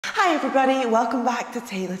Hi everybody, welcome back to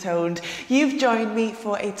TaylorToned. You've joined me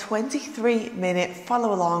for a 23-minute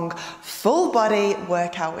follow along full body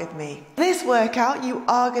workout with me. This workout you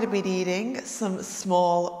are going to be needing some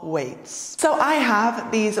small weights. So I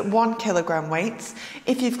have these 1 kilogram weights.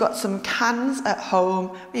 If you've got some cans at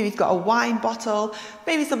home, maybe you've got a wine bottle,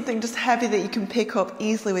 maybe something just heavy that you can pick up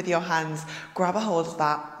easily with your hands, grab a hold of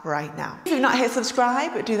that right now. If you've not hit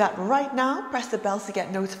subscribe, do that right now. Press the bell to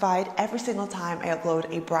get notified every single time I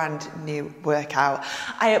upload a brand new workout.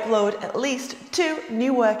 I upload at least 2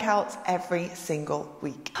 new workouts every single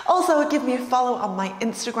week. Also, give me a follow on my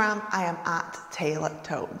Instagram. I am at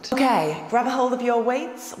TaylorToned. Okay, grab a hold of your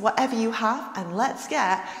weights, whatever you have, and let's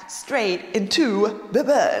get straight into the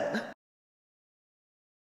burn.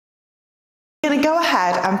 You're going to go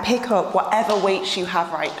ahead and pick up whatever weights you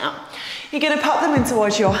have right now. You're going to pop them in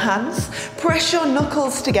towards your hands, press your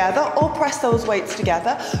knuckles together or press those weights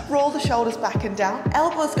together, roll the shoulders back and down,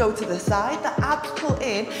 elbows go to the side, the abs pull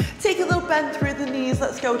in, take a little bend through the knees,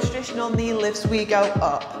 let's go traditional knee lifts, we go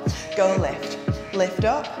up, go lift, lift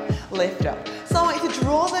up, lift up. So I want you to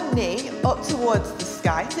draw the knee up towards the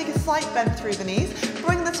sky, take a slight bend through the knees,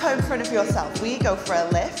 bring the toe in front of yourself, we go for a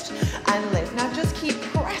lift and lift. Now just keep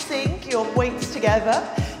pressing your weights together,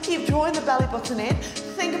 keep drawing the belly button in.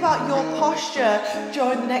 Think about your posture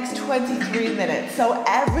during the next 23 minutes. So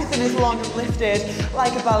everything is long and lifted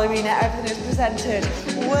like a ballerina, everything is presented.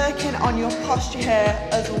 Working on your posture here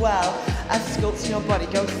as well as sculpting your body.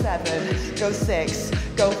 Go 7, go 6,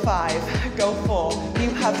 go 5, go 4.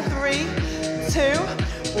 You have 3,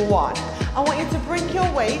 2, 1. I want you to bring your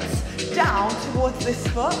weights down towards this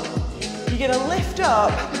foot. You're gonna lift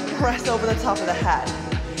up, press over the top of the head.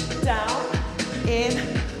 Down, in,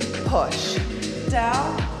 push.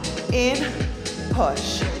 Down, in,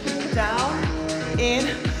 push. Down, in,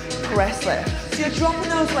 press lift. So you're dropping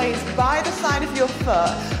those weights by the side of your foot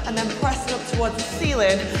and then pressing up towards the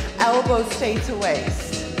ceiling, elbows stay to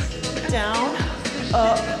waist. Down,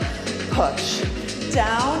 up, push.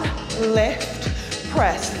 Down, lift,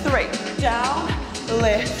 press. 3, down,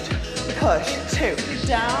 lift, push. 2,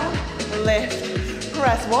 down, lift,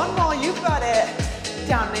 press. 1 more, you've got it.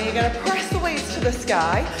 Down, now you're gonna press the weights to the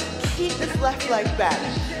sky. Keep this left leg bent.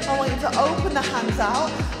 I want you to open the hands out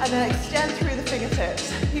and then extend through the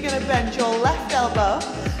fingertips. You're going to bend your left elbow,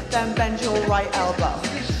 then bend your right elbow.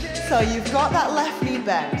 So you've got that left knee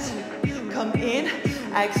bent. Come in,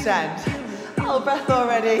 extend. Oh, breath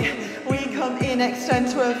already. We come in, extend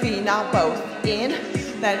to a V. Now both. In,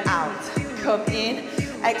 then out. Come in,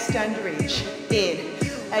 extend, reach. In,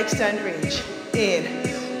 extend, reach.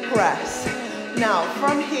 In, press. Now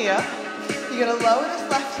from here, you're going to lower this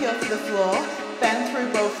left heel to the floor, bend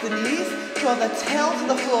through both the knees, draw the tail to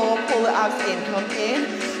the floor, pull the abs in, come in,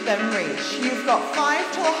 then reach. You've got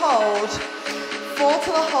 5 to the hold, 4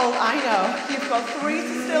 to the hold, I know. You've got 3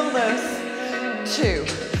 to stillness, 2,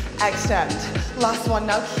 extend. Last one,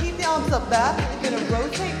 now keep the arms up there. You're going to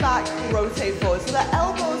rotate back, rotate forward. So the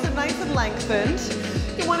elbows are nice and lengthened.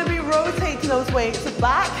 You want to be rotating those weights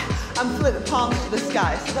back and flip the palms to the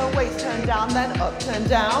sky. So the weights turn down, then up, turn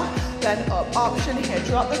down, then up. Option here,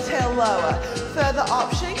 drop the tail lower. Further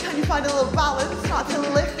option, can you find a little balance? Start to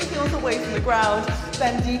lift the heels away from the ground,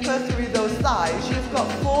 bend deeper through those thighs. You've got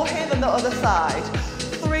 4 here, then the other side.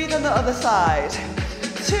 3, then the other side.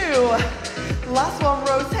 2, last one,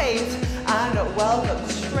 rotate, and well done.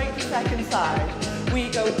 Straight to second side. We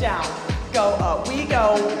go down, go up. We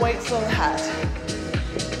go, weights overhead.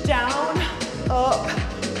 Down, up,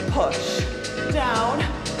 push. Down,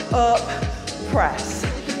 up, press.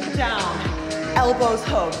 Down, elbows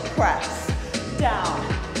hug, press. Down,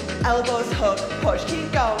 elbows hug, push.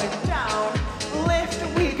 Keep going, down, lift,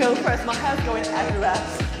 we go, press. My hair's going everywhere.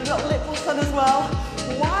 We've got lip gloss on as well.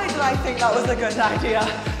 Why did I think that was a good idea?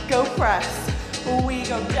 Go press, we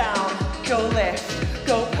go down, go lift,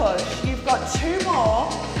 go push. You've got 2 more,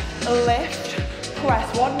 lift,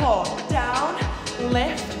 press. 1 more, down,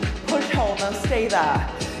 lift, push, hold, now stay there.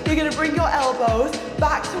 You're going to bring your elbows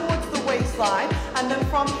back towards the waistline and then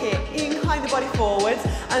from here, incline the body forwards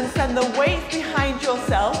and send the weights behind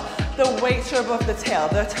yourself. The weights are above the tail.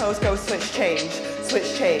 The toes go switch, change,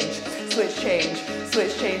 switch, change, switch, change,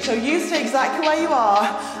 switch, change. So you stay exactly where you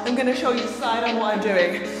are. I'm going to show you side on what I'm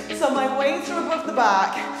doing. So my weights are above the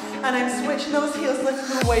back and I'm switching those heels, lifting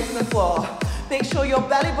them away from the floor. Make sure your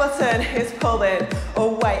belly button is pulled in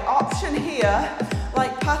away. Option here,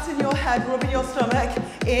 like patting your head, rubbing your stomach,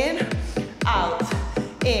 in, out,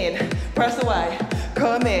 in, press away,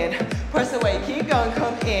 come in, press away, keep going,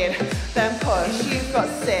 come in, then push. You've got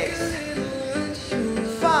 6,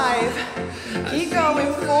 5, keep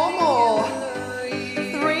going, 4 more,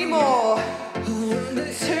 3 more,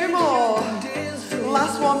 2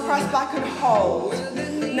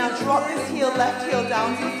 drop this heel, left heel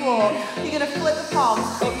down to the floor. You're gonna flip the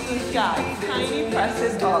palms up to the sky. Tiny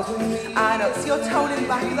presses up and up. So you're toning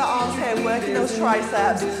back of the arms here, working those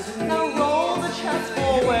triceps. Now roll the chest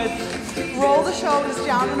forward. Roll the shoulders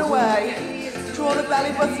down and away. Draw the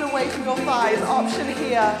belly button away from your thighs. Option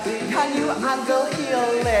here. Can you angle,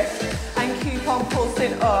 heel, lift? And keep on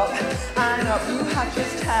pulsing up and up. You have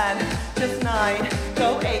just 10, just 9,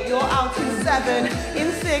 go 8. You're out in 7,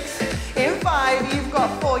 in 6, in 5. You've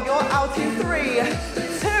got 4. You're out in 3,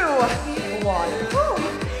 2, 1. Woo.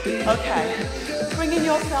 Okay. Bringing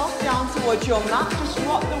yourself down towards your mat. Just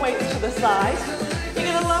drop the weights to the side. You're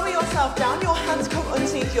going to lower yourself down. Your hands come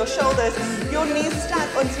underneath your shoulders. Your knees stand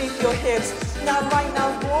underneath your hips. Now, right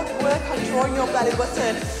now, work on drawing your belly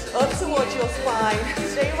button up towards your spine.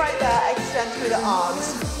 Stay right there. Extend through the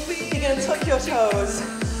arms. You're going to tuck your toes.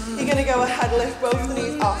 You're going to go ahead, lift both the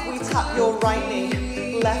knees off. We tap your right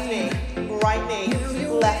knee, left knee, right knee,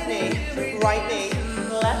 left knee, right knee,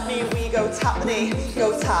 left knee. We go tap the knee,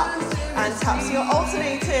 go tap, and tap. So you're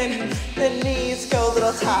alternating the knees, go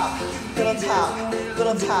little tap, little tap,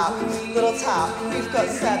 little tap, little tap. You've got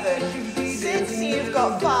 7, 6, you've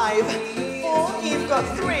got 5, 4, you've got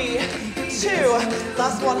 3, 2.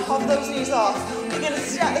 Last one, hop those knees off. You're going to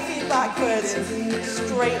step the feet backwards,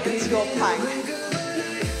 straight into your plank.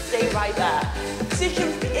 Stay right there. So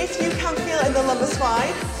if you can feel it in the lumbar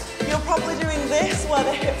spine, you're probably doing this where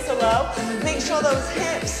the hips are low. Make sure those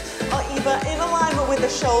hips are either in alignment with the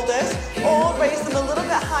shoulders or raise them a little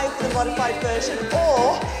bit higher for the modified version,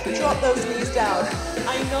 or drop those knees down.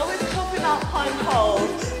 I know it's tough in that plank hold,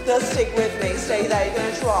 but stick with me. Stay there. You're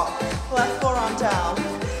going to drop left forearm down.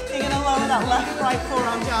 You're going to lower that left, right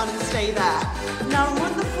forearm down and stay there. Now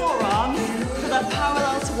run the forearms so they're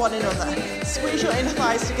parallel to one another. Squeeze your inner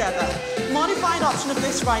thighs together. Modified option of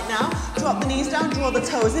this right now. Drop the knees down, draw the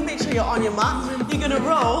toes in, make sure you're on your mat. You're going to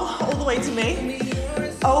roll all the way to me.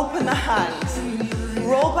 Open the hands.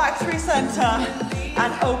 Roll back through center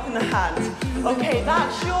and open the hands. Okay,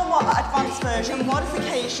 that's your advanced version.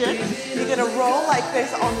 Modification, you're going to roll like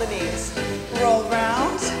this on the knees. Roll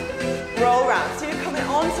round, roll round. So you're coming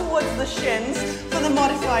on towards the shins for the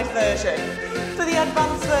modified version. For the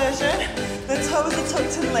advanced version, the toes are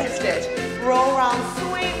tucked and lifted. Roll round,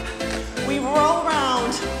 sweep. We roll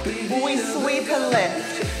round, we sweep and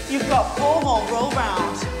lift. You've got 4 more, roll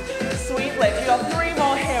round. Sweep lift. You've got 3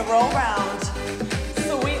 more here, roll round.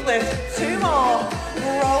 Sweep lift, 2 more,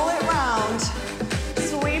 roll it round.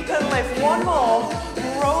 Sweep and lift, 1 more,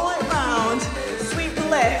 roll it round. Sweep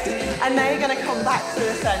lift, and now you're going to come back to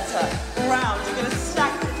the center. Round, you're going to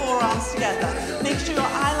stack the forearms together. Make sure your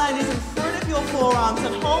eye line is in front of your forearms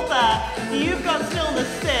and hold there. You've got stillness,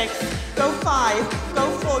 6, go 5, go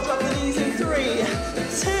 4, drop the knees in 3,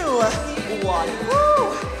 2, 1.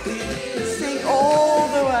 Woo! Sink all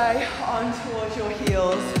the way on towards your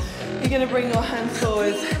heels. You're going to bring your hands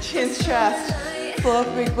forwards, chin to chest, pull up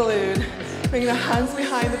a big balloon. Bring the hands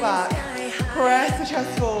behind the back, press the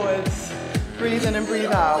chest forwards, breathe in and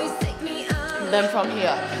breathe out. And then from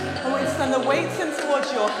here, I want you to send the weights in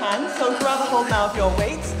towards your hands, so grab a hold now of your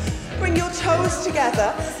weights. Bring your toes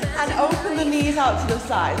together and open the knees out to the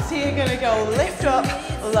side. So you're going to go lift up,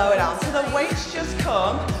 lower down. So the weights just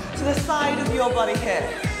come to the side of your body here.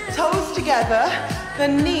 Toes together, the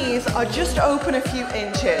knees are just open a few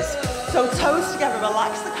inches. So toes together,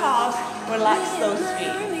 relax the calves, relax those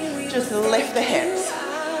feet. Just lift the hips.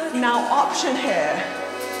 Now option here,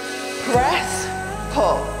 press,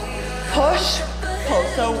 pull, push, pull.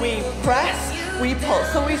 So we press, we pull.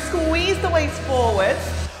 So we squeeze the weights forwards,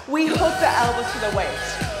 we hook the elbows to the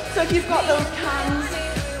waist. So if you've got those cans,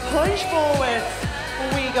 punch forwards,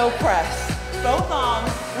 we go press. Both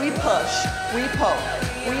arms, we push, we pull,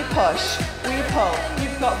 we push, we pull.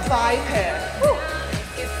 You've got 5 here. Woo.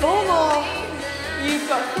 4 more. You've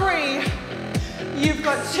got 3. You've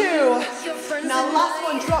got 2. Now last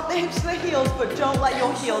one, drop the hips to the heels, but don't let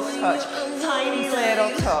your heels touch. Tiny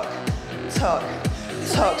little tuck, tuck,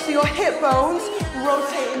 tuck. So your hip bones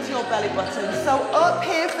rotate into your belly button. So up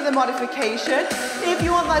here for the modification. If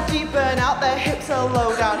you want that deep burnout, their hips are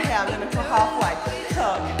low down here. I'm going to put halfway.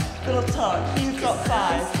 Tuck, little tuck. You've got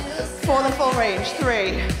 5. For the full range.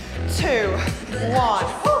 3, 2, 1.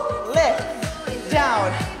 Woo. Lift,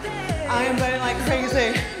 down. I am burning like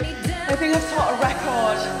crazy. I think I've taught a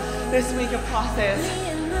record this week of classes.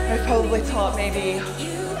 I've probably taught maybe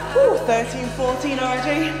 13, 14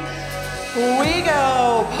 already. We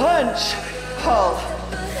go, punch, pull.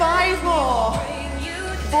 5 more,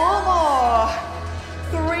 4 more,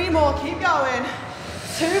 3 more, keep going.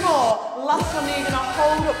 2 more, last one, you're gonna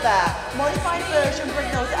hold up there. Modified version,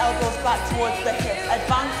 bring those elbows back towards the hips.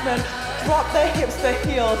 Advancement, Drop the hips, the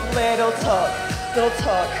heels, little tuck, little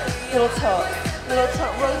tuck, little tuck, little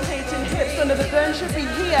tuck. Rotating hips under the burn should be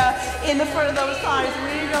here in the front of those thighs.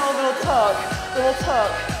 We go, little tuck, little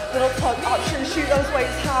tuck, little tuck. Option, shoot those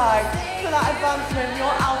weights high. For that advancement,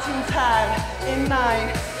 you're out in 10, in 9,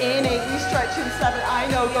 in 8, you stretch in 7, I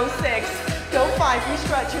know, go 6, go 5, you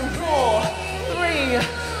stretch in 4, 3,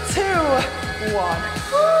 2, 1.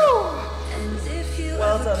 Woo!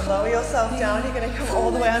 Well done, lower yourself down, you're gonna come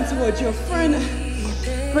all the way on towards your front.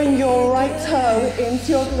 Bring your right toe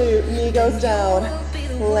into your glute, knee goes down.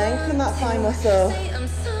 Lengthen that thigh muscle.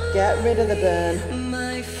 Get rid of the burn.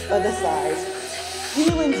 Other side.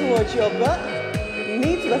 Heel in towards your butt,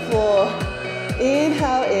 knee to the floor.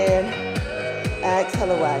 Inhale in,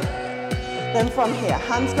 exhale away. Then from here,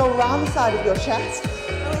 hands go around the side of your chest.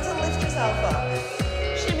 Going to lift yourself up.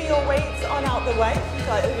 Shimmy your weights on out the way. You feel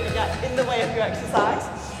like you're going to get in the way of your exercise.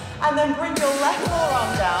 And then bring your left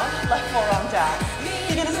forearm down, left forearm down.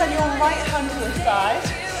 You're going to send your right hand to the side,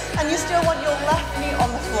 and you still want your left knee on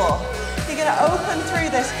the floor. You're going to open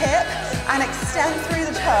through this hip and extend through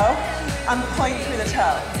the toe and point through the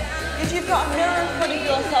toe. If you've got a mirror in front of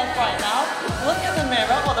yourself right now, look at the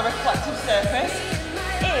mirror or the reflective surface.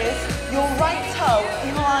 Is your right toe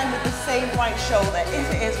in line with the same right shoulder? If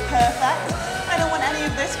it is, perfect. I don't want any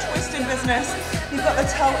of this twisting business. You've got the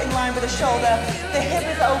toe in line with the shoulder, the hip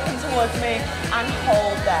is open towards me, and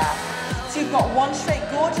hold there. So you've got one straight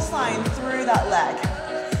gorgeous line through that leg.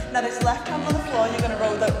 Now this left hand on the floor, you're going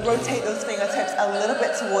to rotate those fingertips a little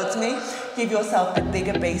bit towards me. Give yourself a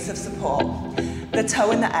bigger base of support. The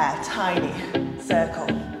toe in the air, tiny, circle,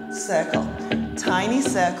 circle, tiny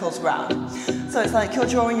circles round. So it's like you're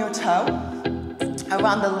drawing your toe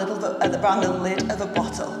around the lid of a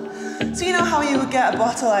bottle. So you know how you would get a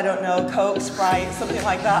bottle, I don't know, Coke, Sprite, something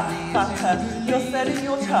like that, Fanta. You're setting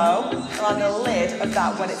your toe around the lid of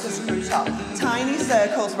that when it's a screw top. Tiny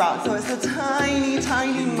circles round, so it's a tiny,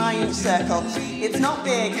 tiny minute circle. It's not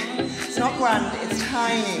big, it's not grand, it's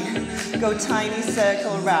tiny. Go tiny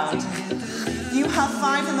circle round. You have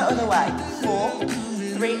 5 in the other way. 4,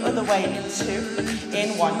 3, other way in 2,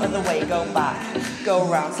 in 1, other way, go back, go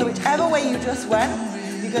round. So whichever way you just went,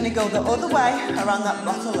 you're going to go the other way around that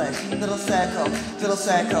bottle lid. Little circle,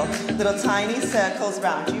 little tiny circles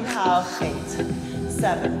round. You have 8,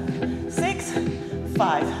 7, 6,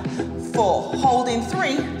 5, 4. Hold in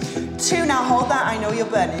 3, 2. Now hold that. I know you're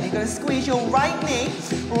burning. You're going to squeeze your right knee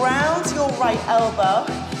round your right elbow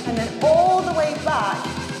and then all the way back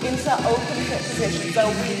into open hip position. So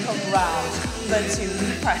we come round. The 2,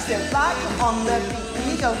 we press it back on the feet.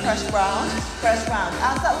 We go press round, press round.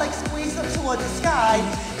 As that leg squeezes up towards the sky,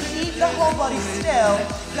 keep the whole body still.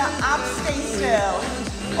 The abs stay still.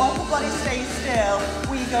 Upper body stays still.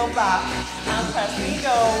 We go back and press. We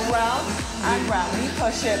go round and round. We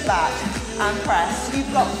push it back and press.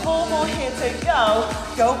 You've got 4 more here to go.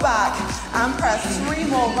 Go back and press. 3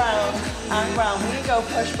 more round and round. We go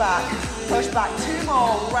push back. Push back, 2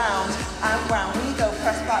 more, round and round. We go,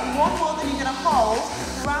 press back, 1 more, then you're gonna hold,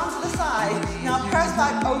 round to the side. Now press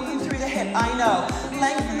back, open through the hip, I know.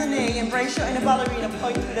 Lengthen the knee, embrace your inner ballerina,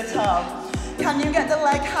 point through the toe. Can you get the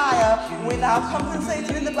leg higher without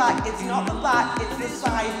compensating in the back? It's not the back, it's the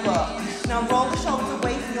side foot. Now roll the shoulders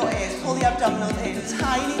away from your ears, pull the abdominals in,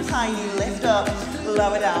 tiny, tiny, lift up,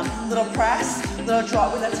 lower down. Little press, little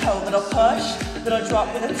drop with a toe, little push, little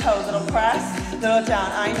drop with a toe, little press, little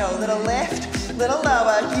down, I know, little lift, little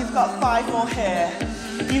lower. You've got 5 more here.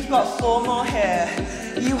 You've got 4 more here.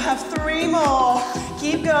 You have 3 more.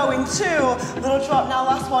 Keep going, 2. Little drop, now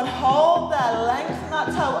last one. Hold there, lengthen that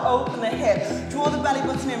toe, open the hip. Draw the belly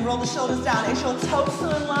button in, roll the shoulders down. Is your toe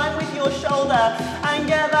still in line with your shoulder? And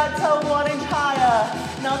get that toe 1 inch higher.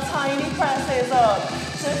 Now tiny presses up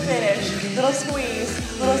to finish. Little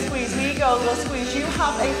squeeze, we go, little squeeze. You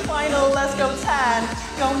have a final, let's go 10,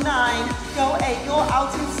 go 9, go 8, you're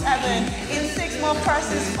out in 7, in 6 more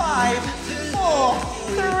presses, 5, 4,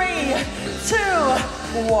 3, 2,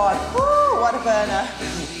 1. Woo, what a burner.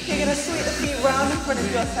 You're gonna sweep the feet round in front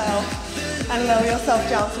of yourself and lower yourself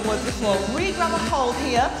down towards the floor. Re-grab a hold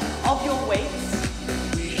here of your weights.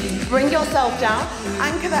 Bring yourself down,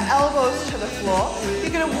 anchor the elbows to the floor.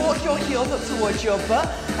 You're gonna walk your heels up towards your butt,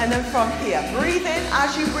 and then from here, breathe in.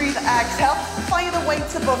 As you breathe, exhale, fire the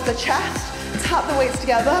weights above the chest, tap the weights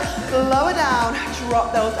together, lower down,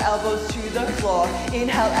 drop those elbows to the floor.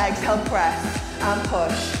 Inhale, exhale, press, and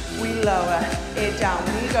push. We lower it down,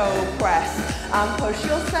 we go, press, and push.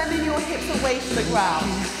 You're sending your hips away from the ground.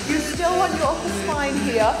 You still want your upper spine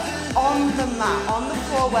here, on the mat, on the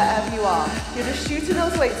floor, wherever you are. You're just shooting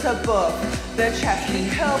those weights above the chest. We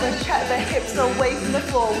curl the hips away from the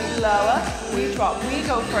floor. We lower, we drop, we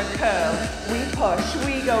go for a curl. We push,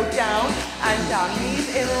 we go down and down.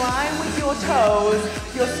 Knees in line with your toes.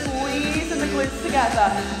 You're squeezing the glutes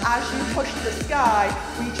together. As you push to the sky,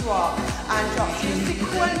 we drop and drop. So you're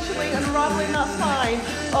sequentially unraveling that spine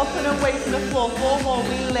up and away from the floor. 4 more,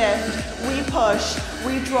 we lift, we push,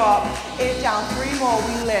 we drop it down. 3 more,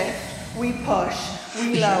 we lift, we push,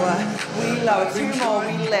 we lower, 2 more,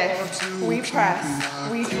 we lift, we press,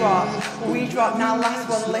 we drop, now last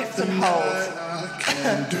one, lift and hold.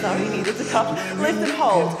 Sorry, needed to cough. Lift and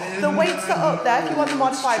hold. The weights are up there if you want the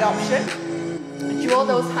modified option. Draw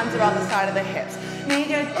those hands around the side of the hips. Now you're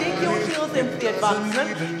going to dig your heels in for the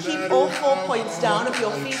advancement. Keep all 4 points down of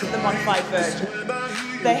your feet for the modified version.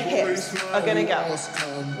 The hips are going to go.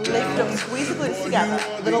 Lift up, squeeze the glutes together.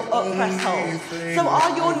 Little up, press, hold. So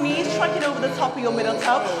are your knees tracking over the top of your middle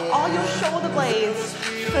toe? Are your shoulder blades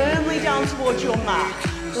firmly down towards your mat?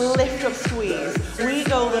 Lift up, squeeze. We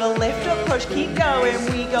go little lift up, push. Keep going.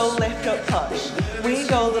 We go lift up, push. We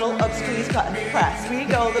go little up, squeeze, press. We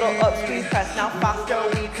go little up, squeeze, press. Now faster,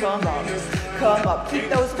 we come up. Come up. Keep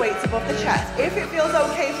those weights above the chest. If it feels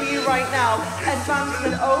okay for you right now,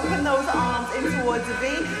 advancement, open those arms in towards a V.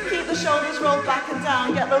 Keep the shoulders rolled back and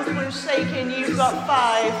down. Get those glutes shaking. You've got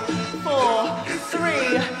 5, 4, 3,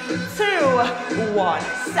 2, 1.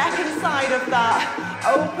 Second side of that.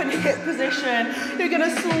 Open hip position. You're going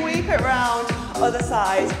to sweep it round. Other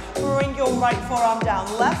side. Bring your right forearm down.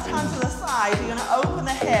 Left hand to the side. You're going to open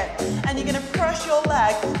the hip and you're going to press your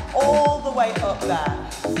leg all the way up there.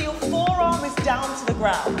 So your forearm is down to the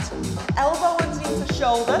ground. Elbow underneath the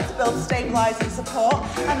shoulder to build stabilizing support,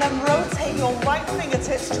 and then rotate your right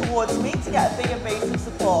fingertips towards me to get a bigger base of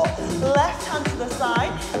support. Left hand to the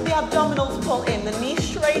side. The abdominals pull in. The knee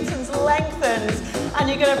straightens, lengthens, and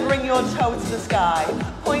you're going to bring your toe to the sky.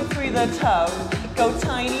 Point through the toe. Go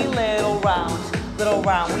tiny little round. Little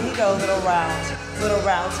round. We go little round. Little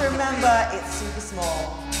round. So remember, it's super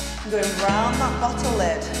small. I'm going round that bottle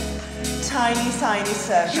lid. Tiny, tiny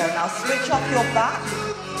circle. Now switch off your back.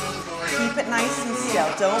 Keep it nice and still.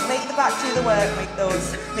 Don't make the back do the work. Make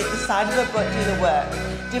the side of the butt do the work.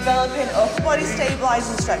 Developing upper body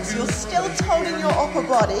stabilizing stretch. So you're still toning your upper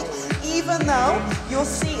body, even though your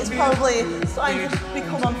seat is probably starting to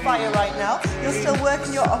become on fire right now. You're still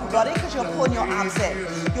working your upper body because you're pulling your abs in.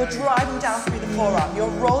 You're driving down through the forearm. You're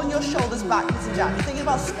rolling your shoulders backwards and down. You're thinking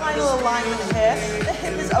about spinal alignment here. The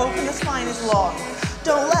hip is open, the spine is long.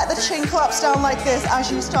 Don't let the chin collapse down like this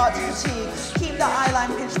as you start to fatigue. Keep that eye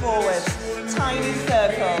line pinched forwards. Tiny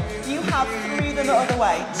circle. You have 3 the other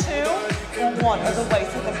way. 2 or 1 other way.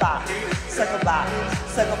 Circle back. Circle back.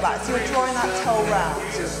 Circle back. So you're drawing that toe round.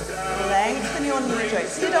 Lengthen your knee joint.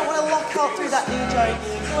 So you don't want to lock out through that knee joint.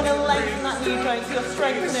 You want to lengthen that knee joint so you're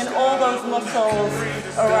strengthening all those muscles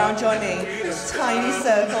around your knee. Tiny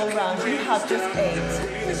circle round. You have just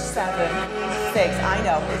 8, 7, 6. I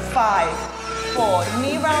know. 5, 4,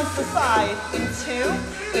 knee round to the side, in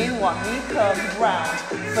 2, in 1, we come round,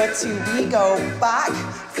 for 2, we go back,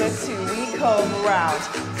 for 2, we come round,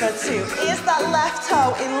 for 2. Is that left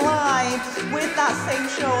toe in line with that same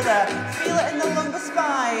shoulder? Feel it in the lumbar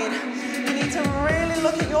spine. You need to really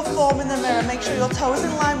look at your form in the mirror, make sure your toe is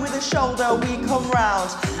in line with the shoulder, we come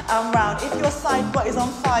round and round. If your side butt is on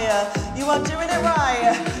fire, you are doing it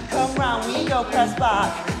right. Come round, we go, press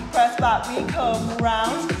back, we come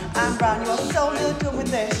round and round. You're so nearly done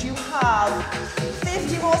with this. You have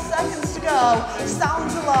 50 more seconds to go.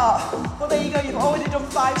 Sounds a lot, but there you go. You've already done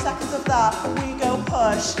 5 seconds of that. We go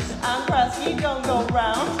push and press. We don't go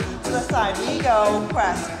round to the side. We go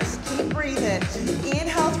press. Just keep breathing.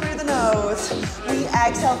 Inhale through the nose. We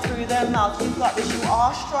exhale through the mouth. You've got this. You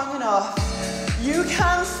are strong enough. You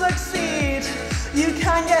can succeed. You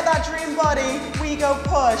can get that dream body. We go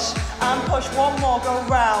push and push. 1 more. Go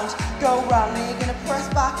round. Go round. Now you're going to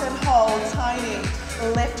press back and hold. Tiny.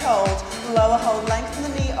 Lift, hold. Lower hold. Lengthen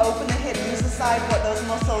the knee. Open the hip. Use the side butt. Those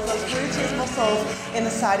muscles, those gluteus muscles in the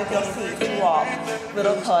side of your seat. Drop.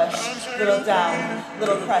 Little push. Little down.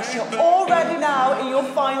 Little press. You're all ready now in your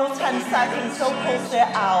final 10 seconds. So pulse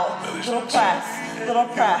it out. Little press. Little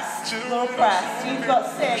press. Little press. You've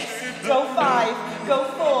got 6. Go 5, go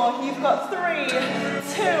 4, you've got 3,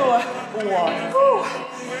 2, 1.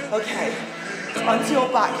 Whew. Okay, onto your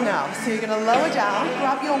back now. So you're going to lower down,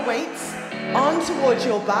 grab your weights on towards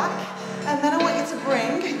your back, and then I want you to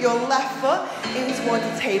bring your left foot in towards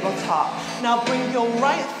the tabletop. Now bring your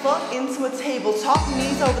right foot into a tabletop,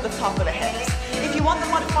 knees over the top of the hips. If you want the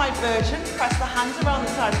modified version, press the hands around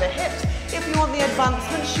the side of the hips. If you want the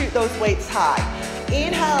advancement, shoot those weights high.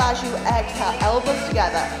 Inhale as you exhale, elbows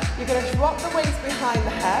together. You're going to drop the weights behind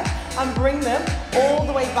the head and bring them all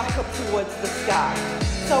the way back up towards the sky.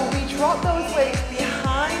 So we drop those weights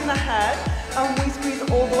behind the head and we squeeze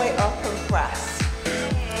all the way up and press.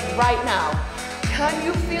 Right now, can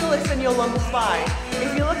you feel this in your lumbar spine?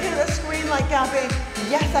 If you're looking at the screen like Gabby,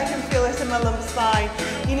 yes, I can feel this in my lumbar spine.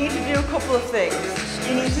 You need to do a couple of things.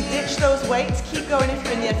 You need to ditch those weights. Keep going if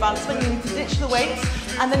you're in the advancement. You need to ditch the weights.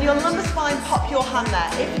 And then your lumbar spine, pop your hand there.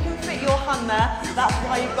 If you can fit your hand there, that's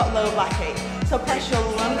why you've got low backache. So press your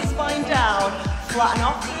lumbar spine down, flatten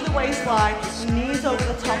off through the waistline, knees over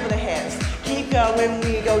the top of the hips. Keep going,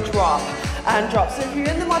 we go drop and drop. So if you're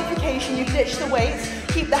in the modification, you ditch the weights,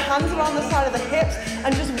 keep the hands around the side of the hips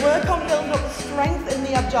and just work on building up the strength in the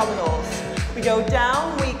abdominals. We go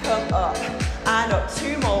down, we come up and up.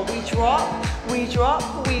 Two more, we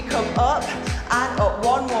drop, we come up and up.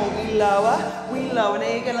 One more, we lower. Now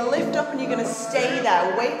you're gonna lift up and you're gonna stay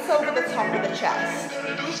there. Weights over the top of the chest.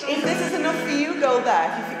 If this is enough for you, go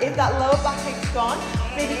there. If that lower backache's gone,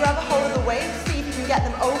 maybe grab a hold of the weights, see if you can get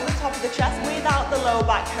them over the top of the chest without the lower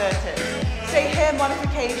back hurting. Stay here,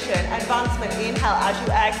 modification, advancement, inhale as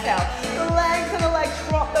you exhale. The legs,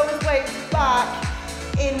 drop those weights back.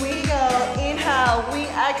 In we go, inhale,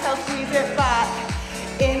 we exhale, squeeze it back.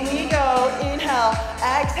 In we go, inhale,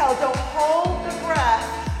 exhale, don't hold the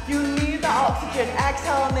breath. You need that oxygen,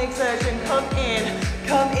 exhale on the exertion, come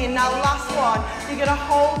in. Now last one, you're gonna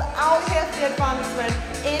hold out here for the advancement,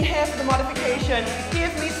 in here for the modification.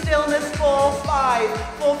 Give me stillness for 5,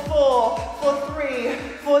 for 4, for 3,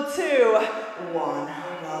 for 2, 1. Well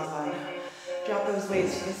done. Drop those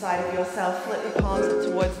weights to the side of yourself, flip the palms up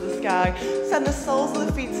towards the sky. Send the soles of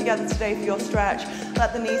the feet together today for your stretch.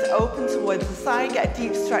 Let the knees open towards the side, get a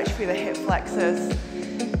deep stretch through the hip flexors.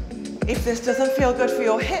 If this doesn't feel good for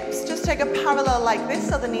your hips, just take a parallel like this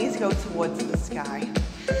so the knees go towards the sky.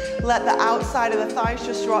 Let the outside of the thighs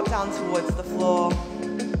just drop down towards the floor.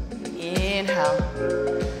 Inhale,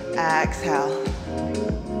 exhale.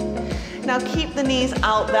 Now keep the knees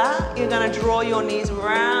out there. You're gonna draw your knees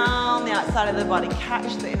around the outside of the body.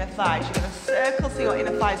 Catch the inner thighs. You're gonna circle so your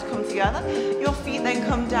inner thighs come together. Your feet then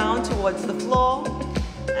come down towards the floor.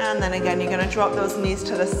 And then again, you're gonna drop those knees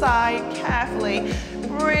to the side carefully.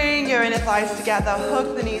 Bring your inner thighs together,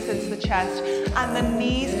 hug the knees into the chest, and the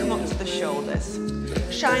knees come up to the shoulders.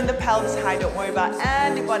 Shine the pelvis high, don't worry about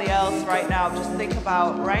anybody else right now. Just think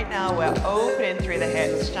about right now, we're opening through the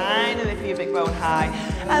hips, shining the pubic bone high,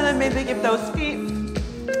 and then maybe give those feet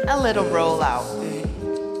a little roll out.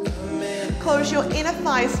 Close your inner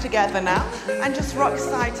thighs together now, and just rock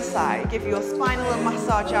side to side. Give your spine a little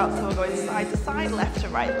massage out, so we're going side to side, left to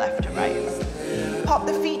right, left to right. Pop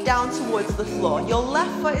the feet down towards the floor. Your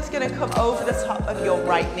left foot is going to come over the top of your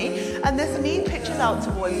right knee, and this knee pitches out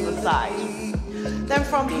towards the side. Then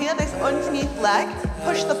from here, this underneath leg,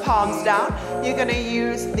 push the palms down. You're going to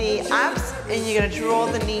use the abs, and you're going to draw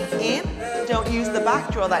the knee in. Don't use the back,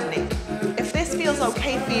 draw that knee. If this feels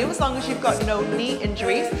okay for you, as long as you've got no knee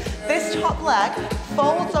injuries, this top leg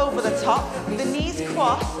folds over the top, the knees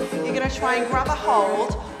cross. You're going to try and grab a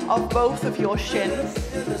hold of both of your shins.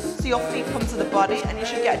 So your feet come to the body, and you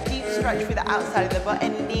should get a deep stretch through the outside of the butt.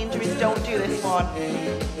 Any knee injuries, don't do this one.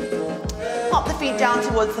 Pop the feet down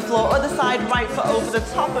towards the floor. Other side, right foot over the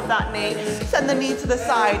top of that knee. Send the knee to the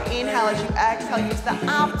side. Inhale as you exhale. Use the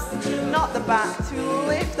abs, not the back, to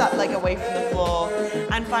lift that leg away from the floor.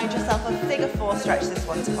 And find yourself a figure 4 stretch, this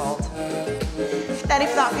one's called. Then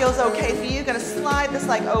if that feels okay for you, you're going to slide this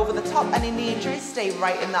leg over the top. Any knee injuries, stay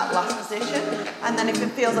right in that last position. And then if it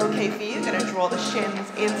feels okay for you, you're going to draw the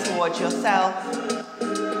shins in towards yourself.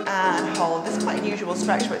 And hold. This is quite an unusual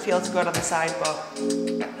stretch, but it feels good on the side butt.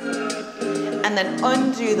 And then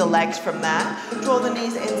undo the legs from there. Draw the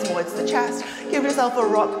knees in towards the chest. Give yourself a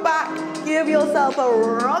rock back. Give yourself a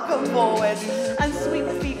rock and forward. And sweep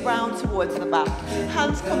the feet round towards the back.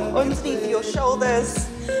 Hands come underneath your shoulders.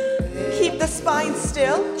 Keep the spine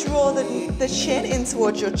still. Draw the chin in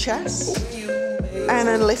towards your chest. And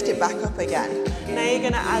then lift it back up again. Now you're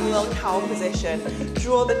going to add a little cow position.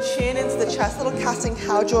 Draw the chin into the chest, little cat and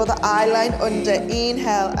cow. Draw the eye line under.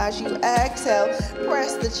 Inhale. As you exhale,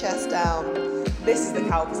 press the chest down. This is the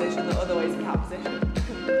cow position, the other way is the cow position.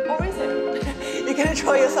 Or is it? You're going to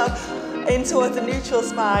draw yourself in towards the neutral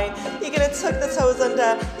spine. You're going to tuck the toes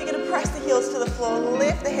under. You're going to press the heels to the floor.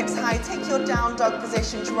 Lift the hips high. Take your down dog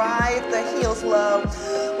position. Drive the heels low.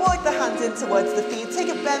 Walk the hands in towards the feet. Take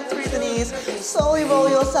a bend through the knees. Slowly roll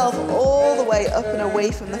yourself all the way up and away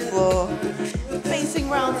from the floor. Facing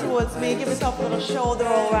round towards me. Give yourself a little shoulder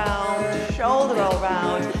roll round. Shoulder roll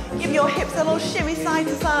round. Give your hips a little shimmy side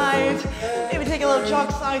to side. Maybe take a little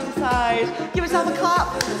jog side to side. Give yourself a clap.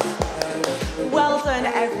 Well done,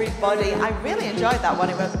 everybody. I really enjoyed that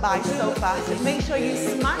one. It went by so fast. And make sure you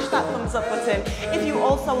smash that thumbs up button if you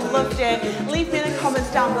also loved it. Leave me in the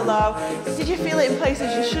comments down below. Did you feel it in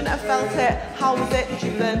places you shouldn't have felt it? How was it? Did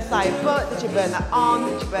you burn side butt? Did you burn the arm?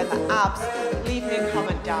 Did you burn the abs? Leave me a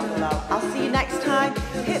comment down below. I'll see you next time.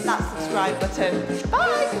 Hit that subscribe button.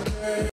 Bye.